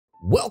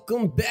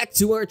Welcome back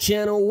to our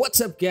channel.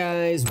 What's up,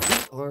 guys?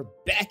 We are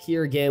back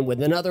here again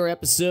with another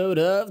episode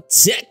of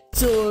Tech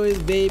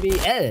Toys, baby.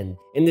 And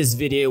in this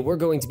video, we're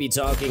going to be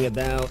talking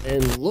about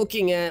and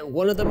looking at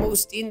one of the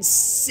most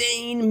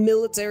insane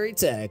military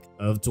tech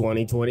of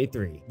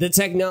 2023. The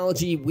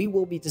technology we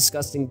will be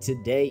discussing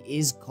today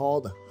is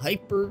called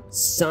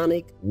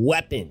hypersonic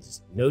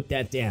weapons. Note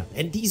that down.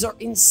 And these are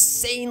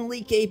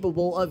insanely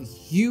capable of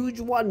huge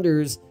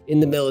wonders in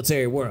the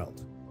military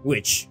world,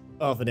 which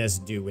often has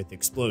to do with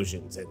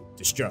explosions and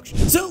destruction.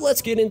 So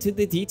let's get into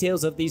the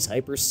details of these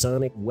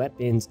hypersonic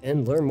weapons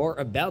and learn more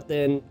about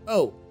them.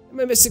 Oh, am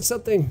I missing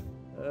something?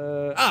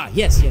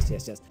 Yes.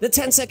 The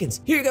 10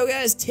 seconds. Here you go,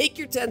 guys. Take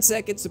your 10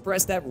 seconds to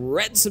press that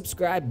red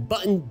subscribe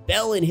button,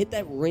 bell, and hit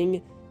that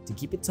ring to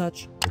keep in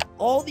touch with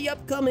all the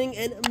upcoming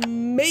and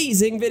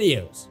amazing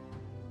videos.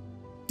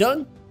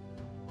 Done?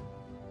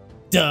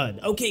 Done.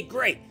 Okay,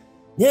 great.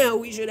 Now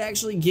we should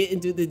actually get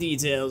into the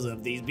details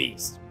of these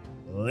beasts.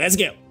 Let's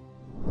go.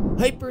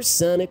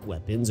 Hypersonic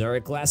weapons are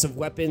a class of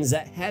weapons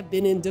that have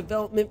been in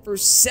development for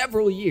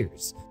several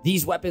years.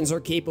 These weapons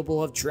are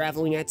capable of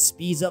traveling at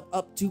speeds of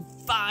up to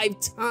 5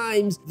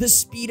 times the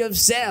speed of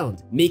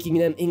sound, making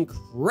them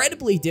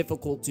incredibly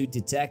difficult to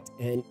detect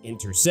and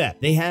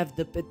intercept. They have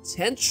the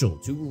potential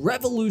to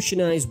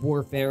revolutionize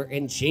warfare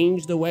and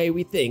change the way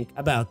we think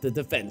about the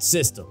defense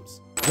systems.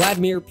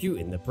 Vladimir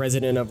Putin, the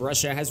president of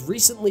Russia, has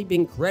recently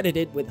been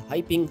credited with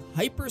hyping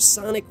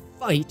hypersonic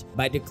fight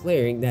by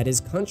declaring that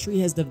his country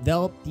has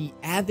developed the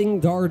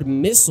Avangard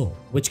missile,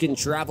 which can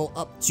travel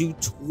up to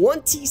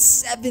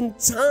 27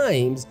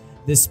 times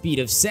the speed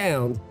of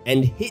sound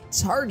and hit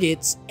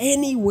targets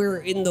anywhere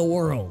in the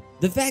world.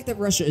 The fact that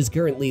Russia is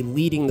currently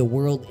leading the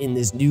world in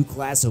this new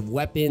class of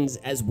weapons,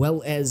 as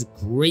well as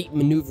great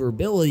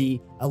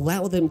maneuverability,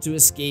 allow them to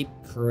escape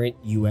current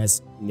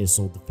US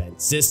missile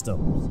defense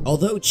systems.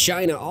 Although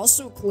China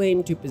also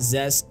claimed to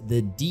possess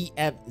the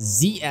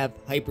DF-ZF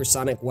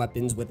hypersonic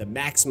weapons with a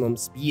maximum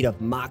speed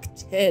of Mach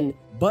 10,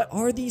 but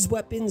are these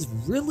weapons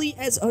really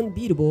as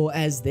unbeatable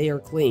as they are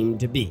claimed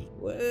to be?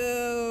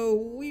 Well,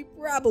 we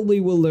probably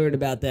will learn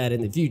about that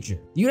in the future.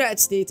 The United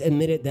States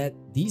admitted that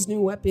these new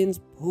weapons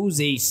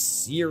pose a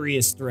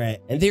serious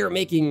threat, and they are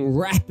making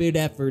rapid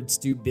efforts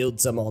to build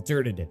some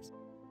alternatives.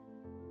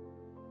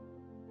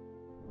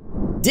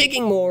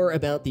 Digging more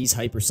about these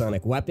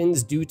hypersonic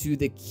weapons, due to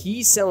the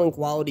key selling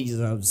qualities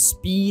of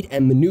speed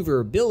and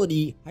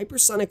maneuverability,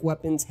 hypersonic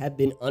weapons have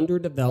been under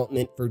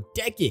development for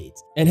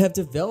decades and have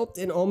developed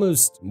an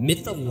almost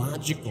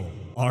mythological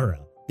aura.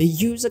 They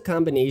use a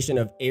combination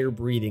of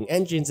air-breathing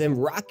engines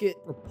and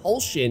rocket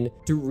propulsion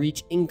to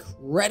reach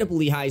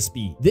incredibly high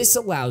speed. This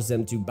allows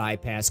them to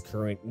bypass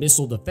current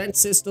missile defense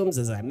systems,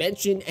 as I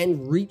mentioned,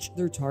 and reach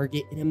their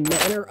target in a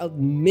matter of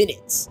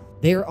minutes.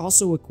 They are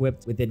also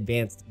equipped with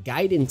advanced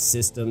guidance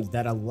systems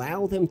that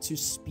allow them to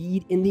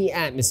speed in the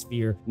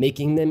atmosphere,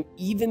 making them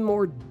even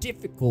more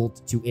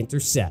difficult to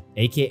intercept,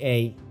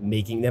 aka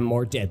making them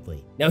more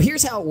deadly. Now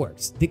here's how it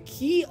works. The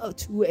key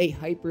to a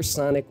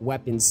hypersonic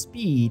weapon's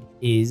speed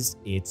is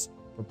its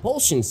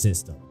propulsion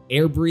system.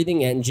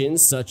 Air-breathing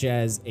engines such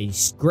as a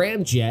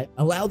scramjet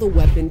allow the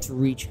weapon to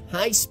reach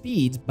high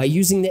speeds by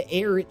using the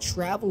air it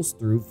travels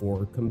through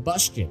for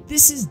combustion.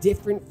 This is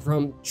different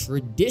from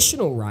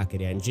traditional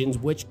rocket engines,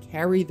 which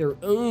carry their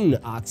own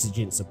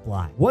oxygen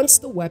supply. Once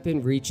the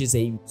weapon reaches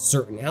a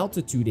certain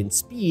altitude and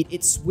speed,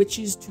 it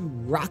switches to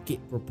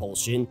rocket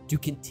propulsion to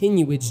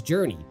continue its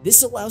journey.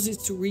 This allows it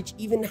to reach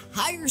even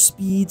higher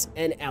speeds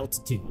and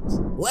altitudes.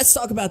 Let's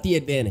talk about the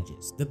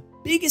advantages. The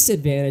biggest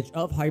advantage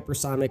of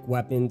hypersonic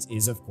weapons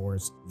is, of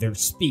course, their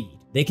speed.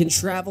 They can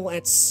travel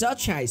at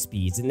such high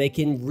speeds and they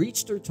can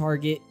reach their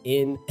target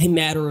in a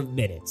matter of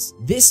minutes.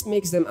 This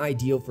makes them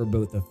ideal for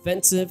both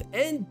offensive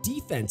and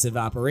defensive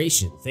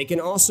operations. They can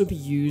also be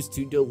used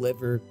to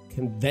deliver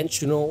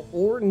conventional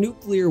or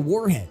nuclear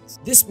warheads.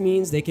 This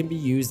means they can be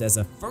used as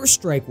a first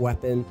strike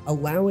weapon,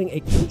 allowing a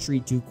country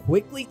to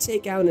quickly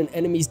take out an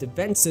enemy's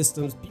defense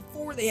systems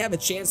before they have a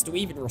chance to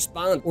even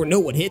respond or know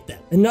what hit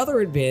them. Another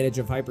advantage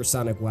of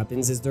hypersonic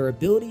weapons is their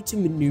ability to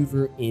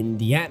maneuver in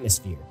the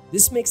atmosphere.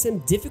 This makes them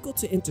difficult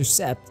to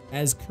intercept,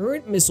 as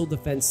current missile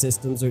defense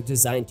systems are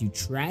designed to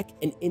track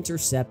and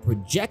intercept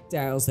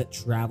projectiles that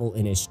travel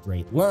in a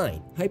straight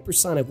line.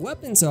 Hypersonic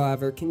weapons,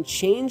 however, can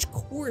change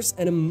course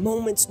at a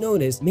moment's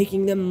notice,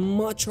 making them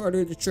much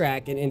harder to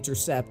track and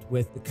intercept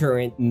with the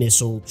current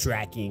missile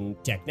tracking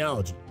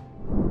technology.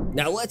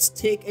 Now let's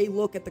take a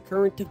look at the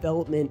current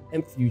development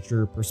and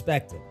future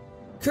perspective.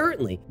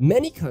 Currently,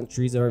 many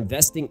countries are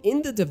investing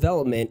in the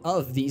development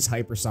of these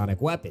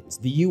hypersonic weapons.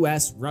 The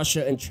US,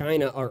 Russia, and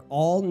China are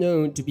all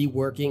known to be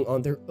working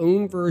on their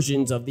own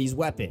versions of these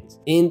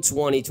weapons. In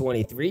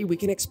 2023, we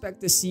can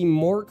expect to see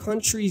more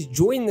countries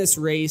join this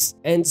race,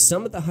 and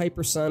some of the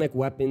hypersonic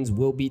weapons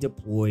will be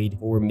deployed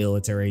for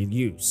military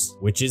use,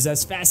 which is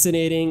as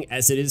fascinating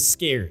as it is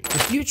scary. The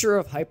future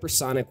of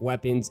hypersonic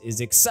weapons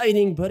is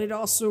exciting, but it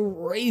also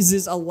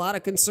raises a lot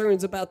of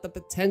concerns about the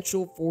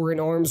potential for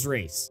an arms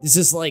race. This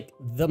is like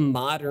the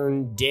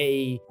modern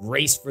day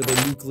race for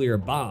the nuclear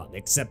bomb,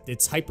 except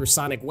it's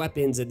hypersonic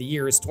weapons and the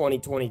year is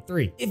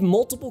 2023. If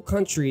multiple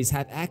countries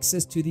have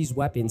access to these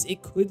weapons,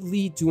 it could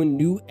lead to a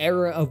new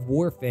era of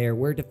warfare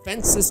where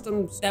defense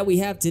systems that we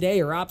have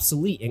today are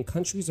obsolete and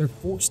countries are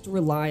forced to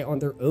rely on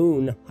their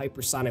own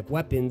hypersonic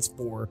weapons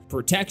for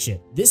protection.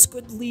 This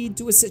could lead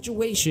to a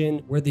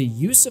situation where the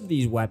use of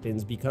these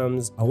weapons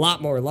becomes a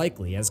lot more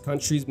likely, as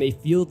countries may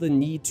feel the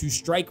need to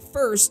strike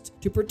first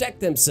to protect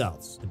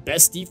themselves. The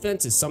best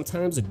defense is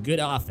sometimes a good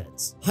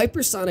offense.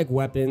 Hypersonic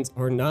weapons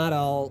are not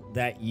all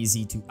that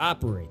easy to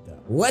operate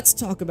though. Let's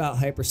talk about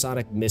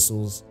hypersonic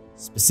missiles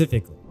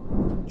specifically.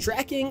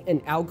 Tracking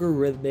and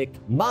algorithmic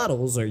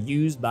models are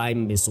used by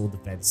missile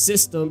defense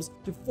systems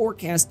to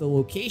forecast the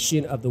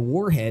location of the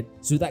warhead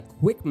so that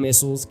quick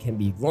missiles can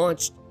be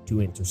launched to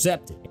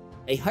intercept it.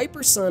 A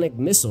hypersonic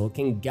missile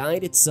can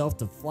guide itself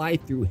to fly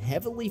through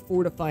heavily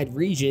fortified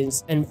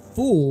regions and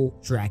fool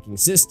tracking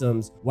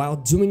systems while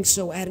doing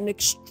so at an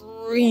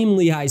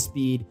extremely high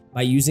speed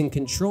by using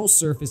control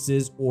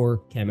surfaces or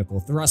chemical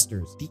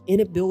thrusters. The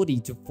inability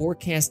to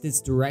forecast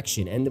its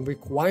direction and the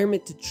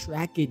requirement to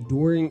track it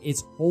during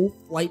its whole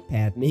flight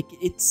path make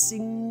it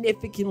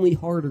significantly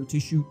harder to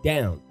shoot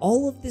down.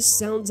 All of this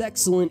sounds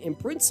excellent in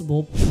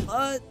principle,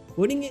 but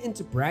putting it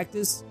into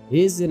practice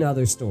is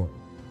another story.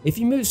 If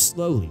you move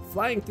slowly,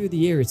 flying through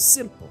the air is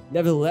simple.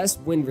 Nevertheless,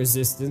 wind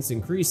resistance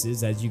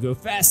increases as you go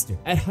faster.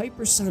 At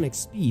hypersonic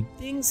speed,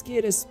 things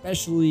get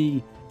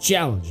especially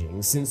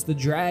challenging since the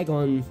drag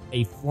on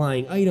a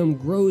flying item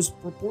grows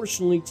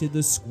proportionally to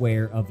the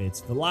square of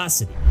its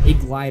velocity. A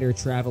glider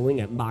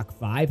traveling at Mach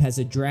 5 has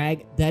a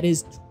drag that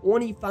is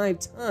 25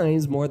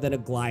 times more than a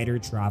glider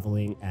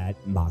traveling at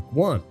Mach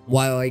 1,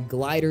 while a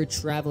glider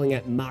traveling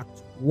at Mach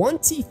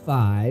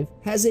 25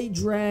 has a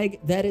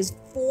drag that is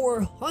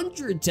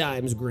 400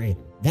 times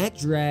greater. That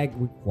drag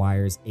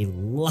requires a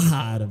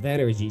lot of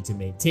energy to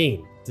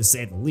maintain, to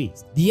say the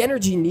least. The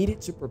energy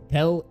needed to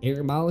propel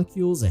air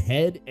molecules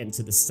ahead and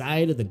to the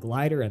side of the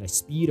glider at a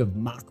speed of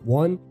Mach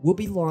 1 will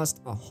be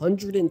lost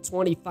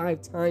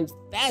 125 times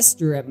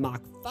faster at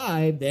Mach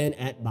 5 than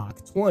at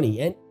Mach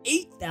 20 and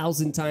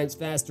 8,000 times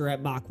faster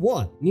at Mach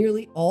 1.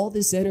 Nearly all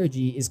this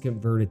energy is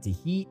converted to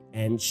heat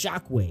and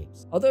shock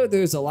waves. Although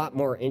there's a lot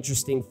more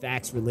interesting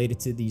facts related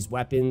to these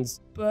weapons,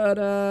 but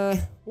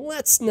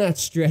let's not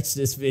stretch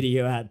this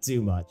video out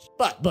too much.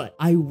 But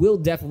I will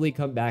definitely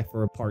come back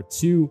for a part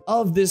 2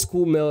 of this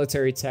cool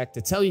military tech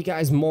to tell you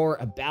guys more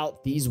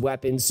about these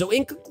weapons. So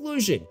in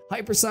conclusion,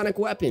 hypersonic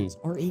weapons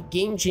are a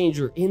game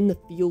changer in the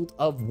field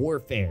of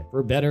warfare,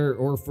 for better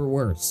or for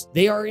worse.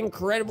 They are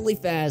incredibly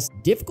fast,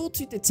 difficult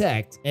to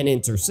detect and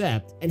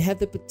intercept, and have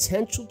the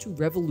potential to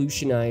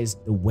revolutionize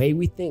the way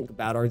we think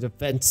about our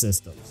defense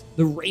systems.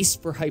 The race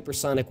for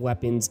hypersonic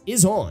weapons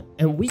is on,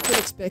 and we can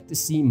expect to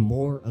see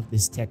more of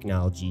this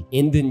technology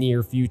in the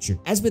near future.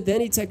 As with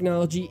any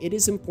technology, it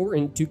is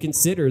important to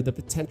consider the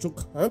potential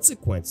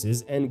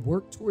consequences and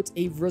work towards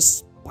a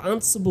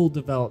responsible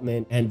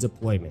development and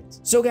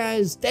deployment. So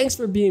guys, thanks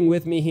for being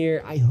with me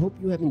here. I hope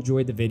you have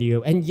enjoyed the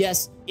video, and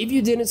yes, if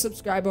you didn't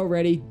subscribe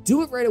already,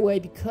 do it right away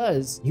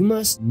because you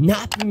must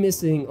not be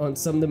missing on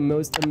some of the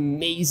most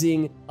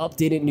amazing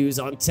updated news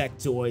on tech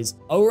toys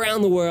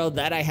around the world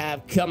that I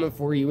have coming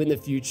for you in the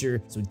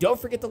future. So don't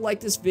forget to like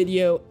this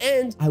video,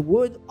 and I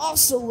would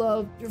also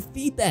love your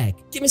feedback.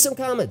 Give me some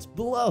comments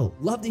below.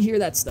 Love to hear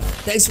that stuff.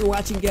 Thanks for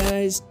watching,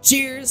 guys.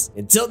 Cheers.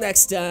 Until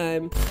next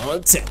time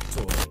on Tech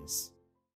Toys.